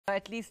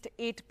At least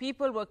 8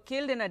 people were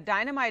killed in a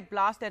dynamite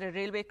blast at a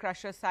railway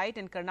crusher site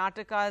in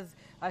Karnataka's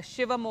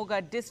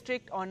Shivamogga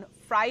district on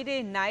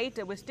Friday night.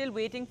 We're still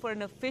waiting for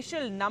an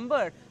official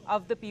number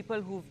of the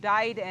people who've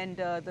died, and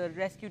the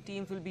rescue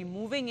teams will be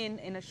moving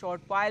in a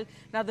short while.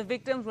 Now, the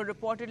victims were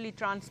reportedly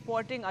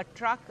transporting a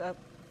truck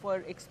for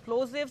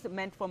explosives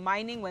meant for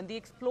mining when the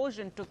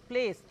explosion took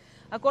place.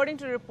 According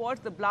to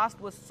reports, the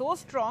blast was so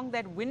strong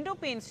that window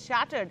panes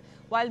shattered,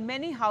 while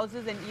many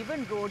houses and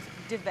even roads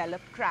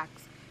developed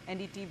cracks.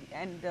 NDTV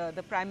and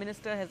the Prime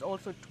Minister has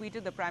also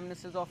tweeted, the Prime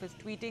Minister's office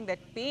tweeting that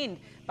pained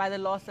by the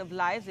loss of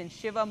lives in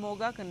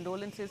Shivamogga,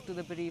 condolences to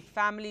the bereaved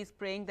families,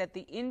 praying that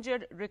the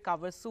injured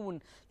recover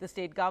soon. The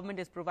state government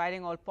is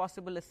providing all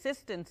possible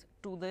assistance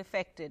to the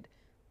affected.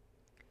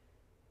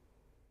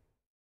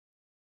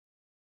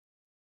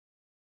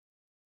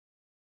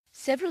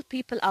 Several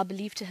people are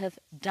believed to have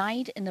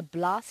died in a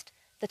blast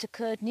that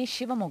occurred near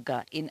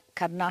Shivamogga in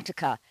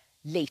Karnataka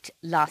late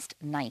last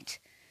night.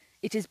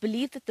 It is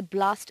believed that the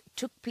blast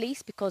took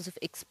place because of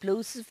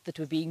explosives that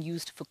were being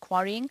used for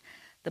quarrying.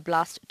 The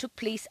blast took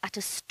place at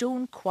a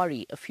stone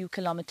quarry a few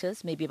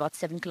kilometers, maybe about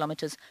 7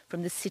 kilometers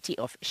from the city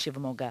of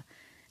Shivamogga.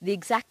 The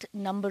exact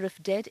number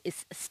of dead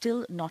is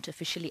still not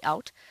officially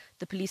out.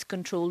 The police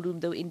control room,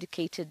 though,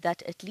 indicated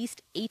that at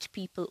least 8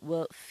 people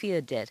were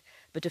feared dead,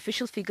 but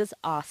official figures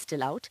are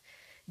still out.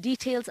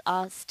 Details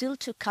are still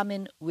to come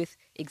in with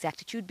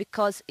exactitude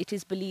because it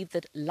is believed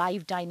that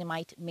live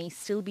dynamite may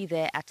still be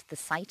there at the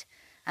site.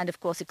 And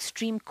of course,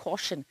 extreme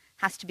caution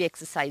has to be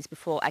exercised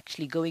before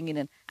actually going in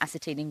and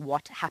ascertaining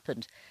what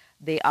happened.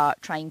 They are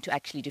trying to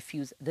actually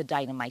defuse the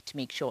dynamite to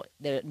make sure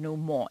there are no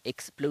more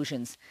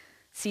explosions.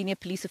 Senior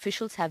police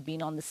officials have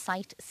been on the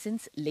site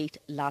since late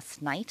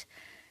last night.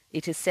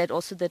 It is said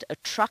also that a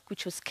truck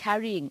which was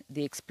carrying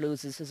the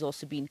explosives has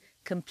also been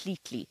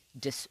completely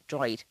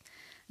destroyed.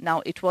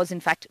 Now, it was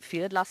in fact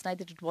feared last night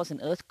that it was an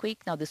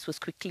earthquake. Now, this was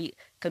quickly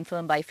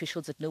confirmed by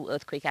officials that no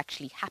earthquake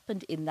actually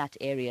happened in that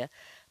area.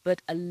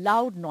 But a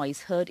loud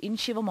noise heard in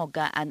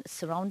Shivamogga and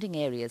surrounding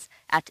areas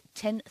at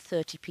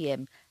 10:30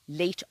 p.m.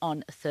 late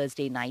on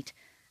Thursday night,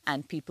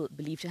 and people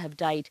believed to have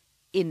died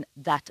in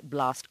that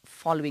blast,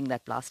 following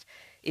that blast.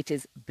 It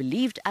is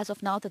believed as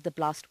of now that the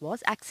blast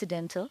was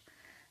accidental,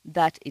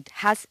 that it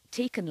has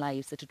taken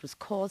lives, that it was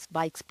caused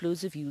by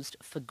explosive used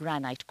for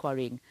granite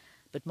quarrying.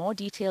 But more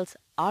details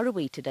are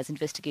awaited as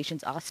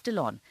investigations are still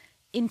on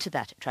into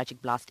that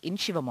tragic blast in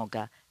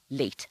Shivamogga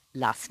late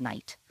last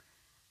night.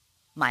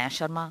 Maya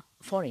Sharma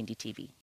for NDTV.